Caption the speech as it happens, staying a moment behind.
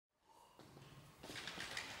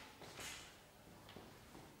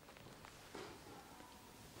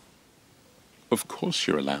Of course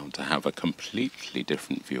you're allowed to have a completely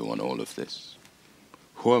different view on all of this.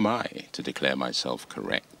 Who am I to declare myself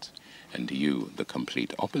correct and you the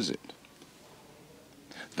complete opposite?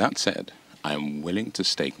 That said, I am willing to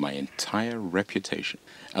stake my entire reputation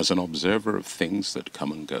as an observer of things that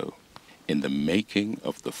come and go in the making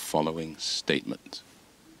of the following statement.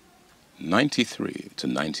 93 to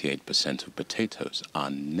 98% of potatoes are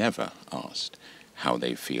never asked how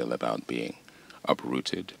they feel about being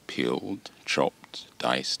uprooted, peeled, chopped,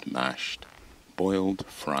 diced, mashed, boiled,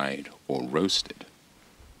 fried, or roasted.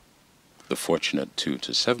 The fortunate 2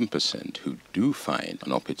 to 7% who do find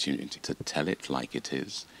an opportunity to tell it like it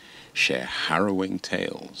is share harrowing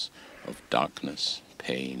tales of darkness,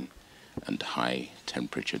 pain, and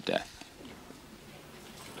high-temperature death.